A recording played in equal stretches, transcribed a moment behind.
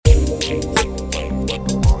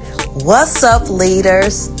What's up,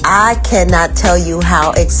 leaders? I cannot tell you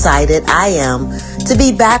how excited I am to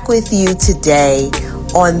be back with you today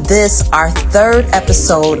on this, our third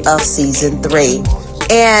episode of season 3.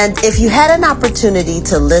 And if you had an opportunity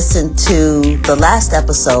to listen to the last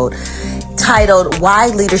episode titled Why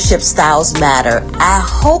Leadership Styles Matter, I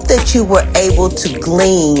hope that you were able to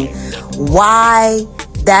glean why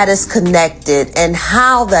that is connected and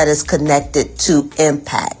how that is connected to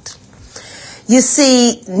impact. You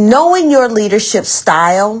see, knowing your leadership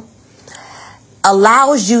style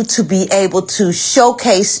allows you to be able to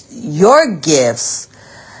showcase your gifts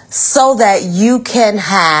so that you can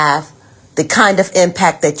have the kind of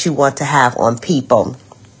impact that you want to have on people.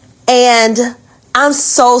 And I'm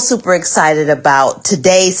so super excited about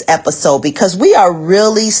today's episode because we are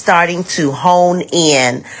really starting to hone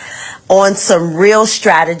in on some real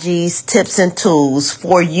strategies, tips, and tools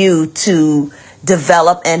for you to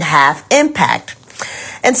develop and have impact.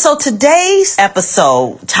 And so today's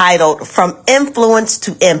episode titled From Influence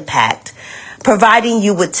to Impact, providing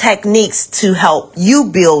you with techniques to help you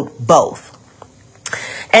build both.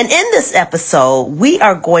 And in this episode, we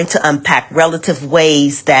are going to unpack relative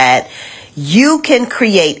ways that you can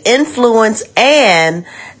create influence and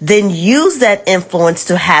then use that influence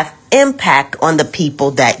to have impact on the people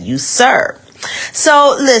that you serve.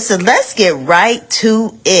 So listen, let's get right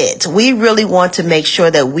to it. We really want to make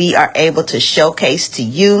sure that we are able to showcase to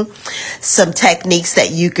you some techniques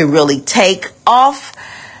that you can really take off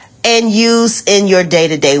and use in your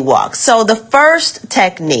day-to-day walk. So the first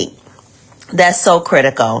technique that's so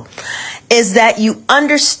critical is that you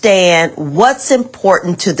understand what's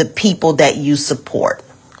important to the people that you support.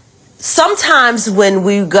 Sometimes when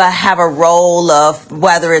we have a role of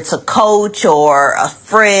whether it's a coach or a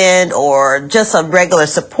friend or just a regular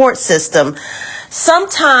support system,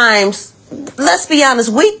 sometimes, let's be honest,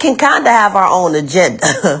 we can kind of have our own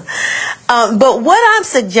agenda. But what I'm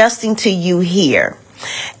suggesting to you here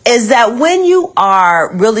is that when you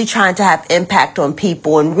are really trying to have impact on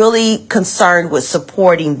people and really concerned with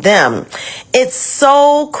supporting them, it's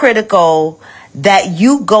so critical that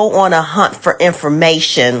you go on a hunt for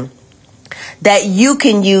information that you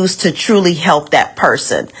can use to truly help that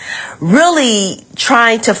person. Really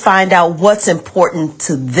trying to find out what's important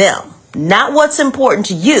to them, not what's important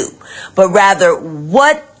to you, but rather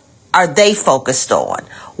what are they focused on?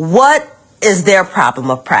 What is their problem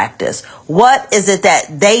of practice? What is it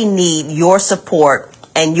that they need your support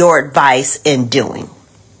and your advice in doing?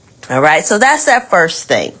 All right, so that's that first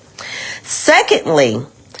thing. Secondly,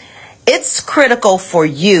 it's critical for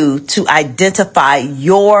you to identify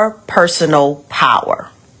your personal power.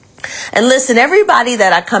 And listen, everybody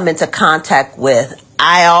that I come into contact with,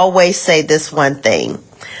 I always say this one thing.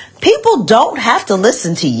 People don't have to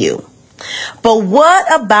listen to you. But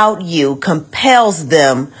what about you compels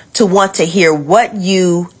them to want to hear what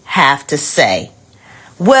you have to say?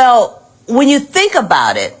 Well, when you think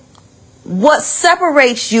about it, what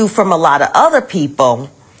separates you from a lot of other people,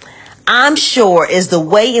 I'm sure, is the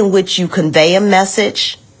way in which you convey a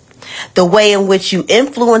message, the way in which you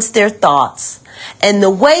influence their thoughts, and the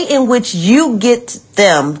way in which you get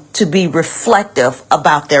them to be reflective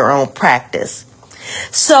about their own practice.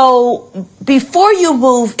 So before you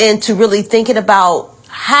move into really thinking about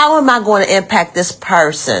how am I going to impact this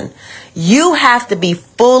person, you have to be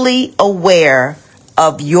fully aware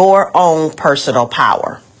of your own personal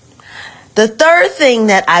power. The third thing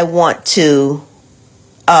that I want to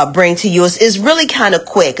bring to you is really kind of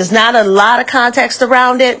quick. There's not a lot of context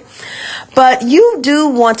around it, but you do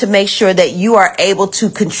want to make sure that you are able to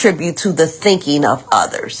contribute to the thinking of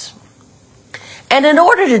others. And in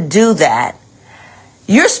order to do that,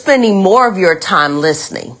 you're spending more of your time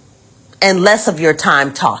listening and less of your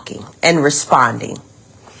time talking and responding.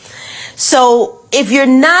 So if you're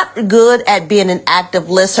not good at being an active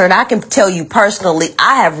listener, and I can tell you personally,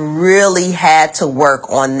 I have really had to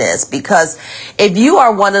work on this, because if you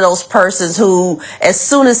are one of those persons who, as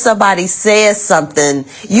soon as somebody says something,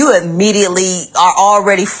 you immediately are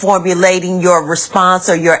already formulating your response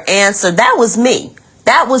or your answer, that was me.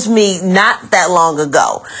 That was me not that long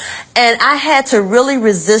ago. And I had to really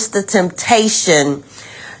resist the temptation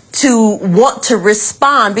to want to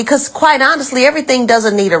respond, because quite honestly, everything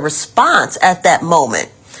doesn't need a response at that moment.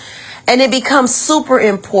 And it becomes super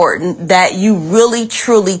important that you really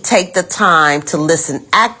truly take the time to listen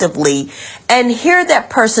actively and hear that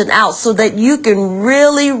person out so that you can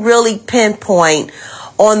really pinpoint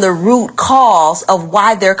on the root cause of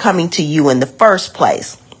why they're coming to you in the first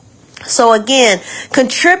place. So again,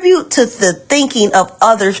 contribute to the thinking of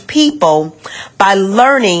other people by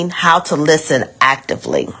learning how to listen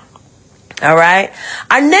actively. All right.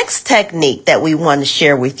 Our next technique that we want to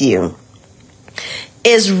share with you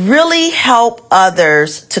is really help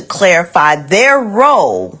others to clarify their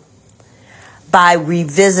role by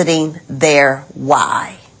revisiting their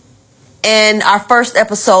why. In our first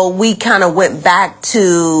episode, we kind of went back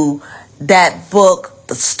to that book,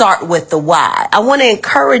 Start with the Why. I want to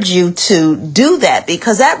encourage you to do that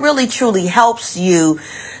because that really truly helps you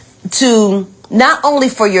to not only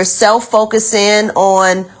for yourself focus in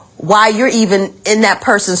on why you're even in that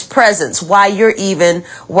person's presence, why you're even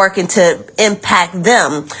working to impact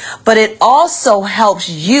them, but it also helps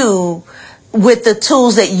you with the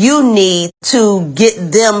tools that you need to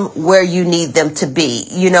get them where you need them to be,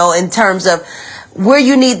 in terms of where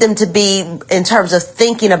you need them to be, in terms of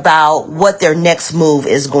thinking about what their next move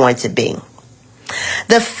is going to be.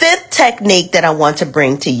 The fifth technique that I want to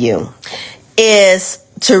bring to you is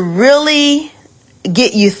to really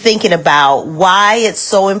get you thinking about why it's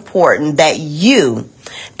so important that you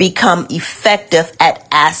become effective at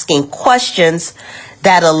asking questions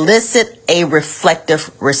that elicit a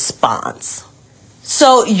reflective response.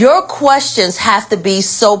 So your questions have to be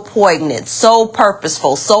so poignant, so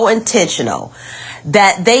purposeful, so intentional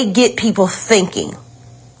that they get people thinking.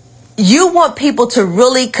 You want people to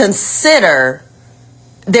really consider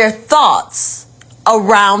their thoughts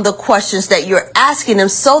around the questions that you're asking them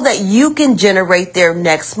so that you can generate their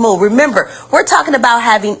next move. Remember, we're talking about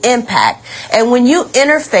having impact. And when you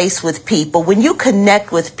interface with people, when you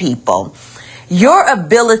connect with people, your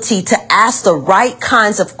ability to ask the right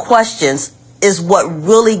kinds of questions is what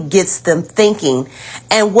really gets them thinking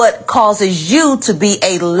and what causes you to be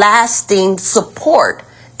a lasting support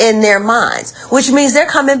in their minds, which means they're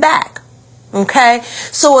coming back. Okay?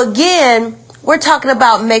 So again, we're talking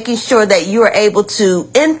about making sure that you are able to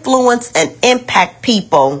influence and impact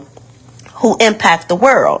people who impact the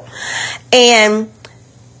world. And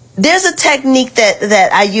there's a technique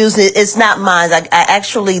that I use. It's not mine. I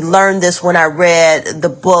actually learned this when I read the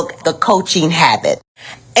book, The Coaching Habit.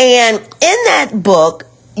 And in that book,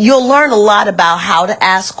 you'll learn a lot about how to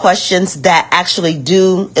ask questions that actually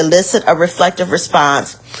do elicit a reflective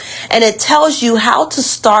response. And it tells you how to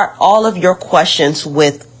start all of your questions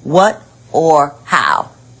with what or how.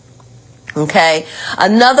 Okay.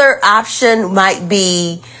 Another option might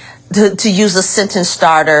be to use a sentence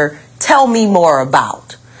starter, tell me more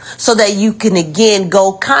about, so that you can again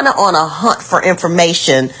go kind of on a hunt for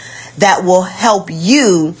information that will help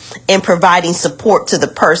you in providing support to the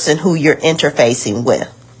person who you're interfacing with.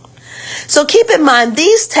 So keep in mind,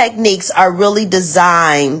 these techniques are really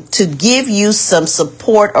designed to give you some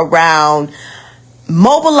support around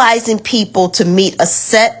mobilizing people to meet a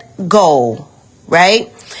set goal,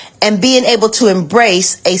 right? And being able to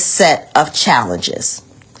embrace a set of challenges.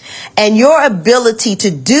 And your ability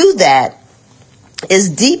to do that is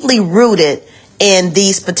deeply rooted in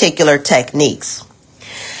these particular techniques.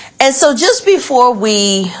 And so just before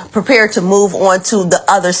we prepare to move on to the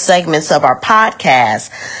other segments of our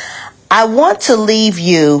podcast, I want to leave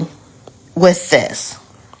you with this.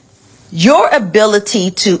 Your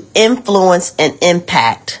ability to influence and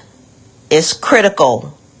impact is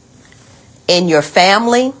critical in your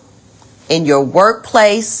family, in your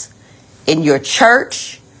workplace, in your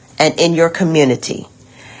church, and in your community.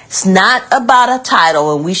 It's not about a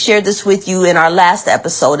title, and we shared this with you in our last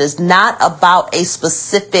episode. It's not about a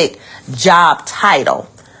specific job title,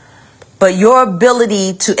 but your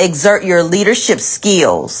ability to exert your leadership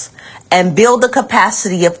skills and build the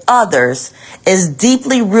capacity of others is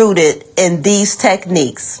deeply rooted in these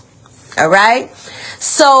techniques. All right.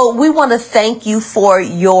 So we want to thank you for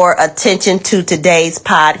your attention to today's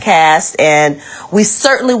podcast. And we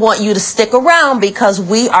certainly want you to stick around because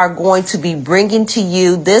we are going to be bringing to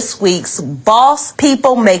you this week's Boss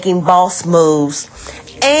People Making Boss Moves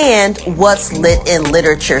and What's Lit in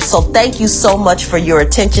Literature. So thank you so much for your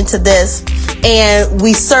attention to this. And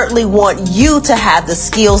we certainly want you to have the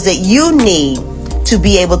skills that you need to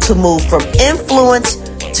be able to move from influence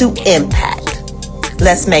to impact.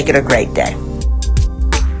 Let's make it a great day.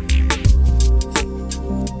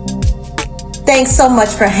 Thanks so much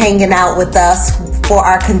for hanging out with us for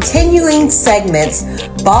our continuing segments,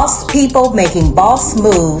 Boss People Making Boss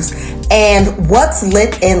Moves and What's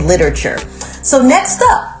Lit in Literature. So next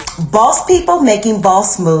up, Boss People Making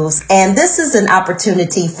Boss Moves. And this is an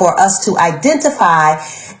opportunity for us to identify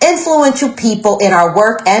influential people in our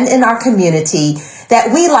work and in our community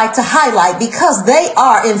that we like to highlight because they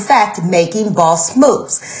are, in fact, making boss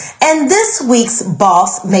moves. And this week's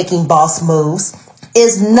Boss Making Boss Moves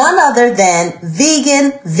is none other than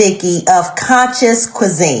Vegan Vicky of Conscious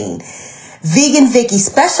Cuisine. Vegan Vicky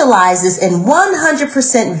specializes in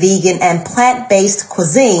 100% vegan and plant-based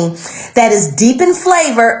cuisine that is deep in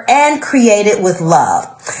flavor and created with love.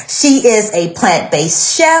 She is a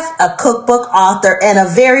plant-based chef, a cookbook author, and a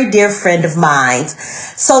very dear friend of mine.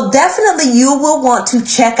 So definitely you will want to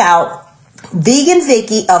check out Vegan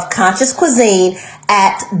Vicky of Conscious Cuisine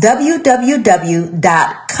at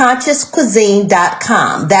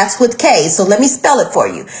www.consciouscuisine.com. That's with K, so let me spell it for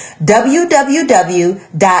you.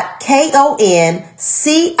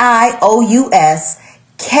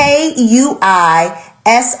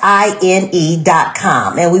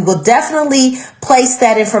 www.consciouscuisine.com. And we will definitely place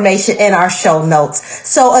that information in our show notes.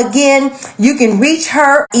 So again, you can reach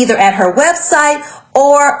her either at her website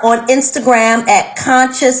or on Instagram at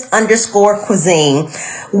conscious_cuisine.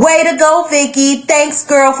 Way to go, Vicky. Thanks,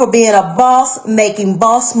 girl, for being a boss, making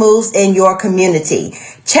boss moves in your community.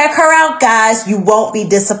 Check her out, guys. You won't be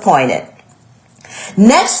disappointed.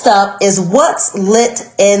 Next up is What's Lit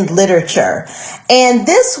in Literature. And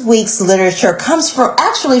this week's literature comes from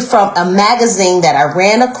a magazine that I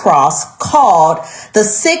ran across called the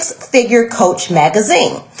Six Figure Coach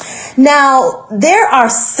magazine. Now, there are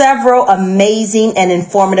several amazing and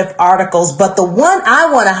informative articles, but the one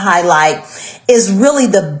I want to highlight is really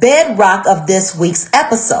the bedrock of this week's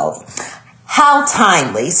episode. How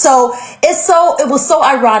timely. So it was so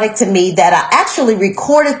ironic to me that I actually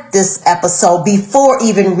recorded this episode before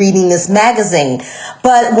even reading this magazine.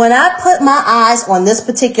 But when I put my eyes on this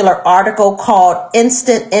particular article called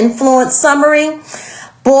Instant Influence Summary,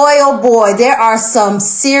 boy, oh boy, there are some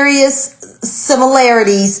serious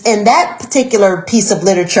similarities in that particular piece of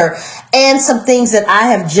literature and some things that I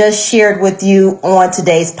have just shared with you on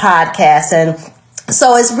today's podcast. And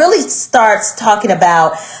so it really starts talking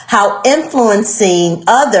about how influencing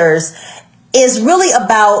others is really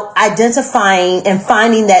about identifying and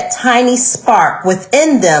finding that tiny spark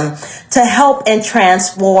within them to help and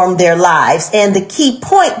transform their lives. And the key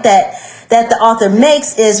point that the author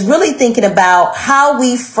makes is really thinking about how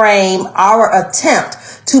we frame our attempt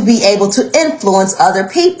to be able to influence other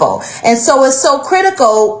people. And so it's so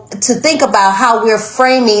critical to think about how we're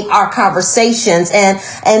framing our conversations. And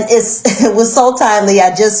it was so timely.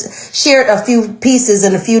 I just shared a few pieces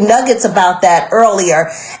and a few nuggets about that earlier.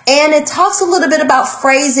 And it talks a little bit about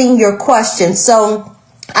phrasing your question. So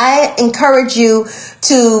I encourage you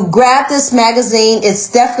to grab this magazine. It's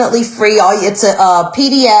definitely free. It's a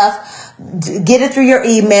PDF. Get it through your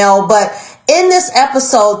email. But in this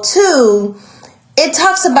episode too, it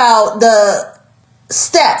talks about the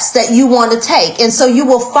steps that you want to take. And so you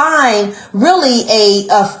will find really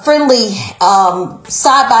a friendly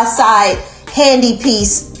side-by-side handy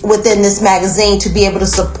piece within this magazine to be able to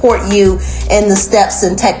support you in the steps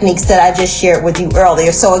and techniques that I just shared with you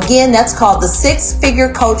earlier. So again, that's called the Six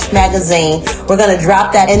Figure Coach magazine. We're going to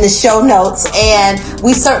drop that in the show notes, and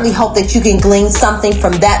we certainly hope that you can glean something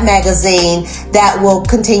from that magazine that will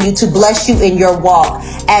continue to bless you in your walk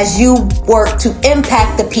as you work to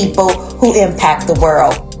impact the people who impact the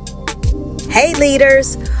world. Hey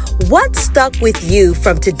leaders, what stuck with you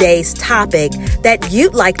from today's topic that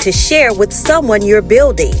you'd like to share with someone you're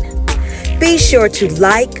building? Be sure to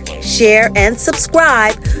like, share, and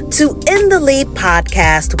subscribe to In the Lead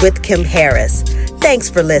podcast with Kim Harris. Thanks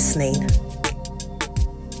for listening.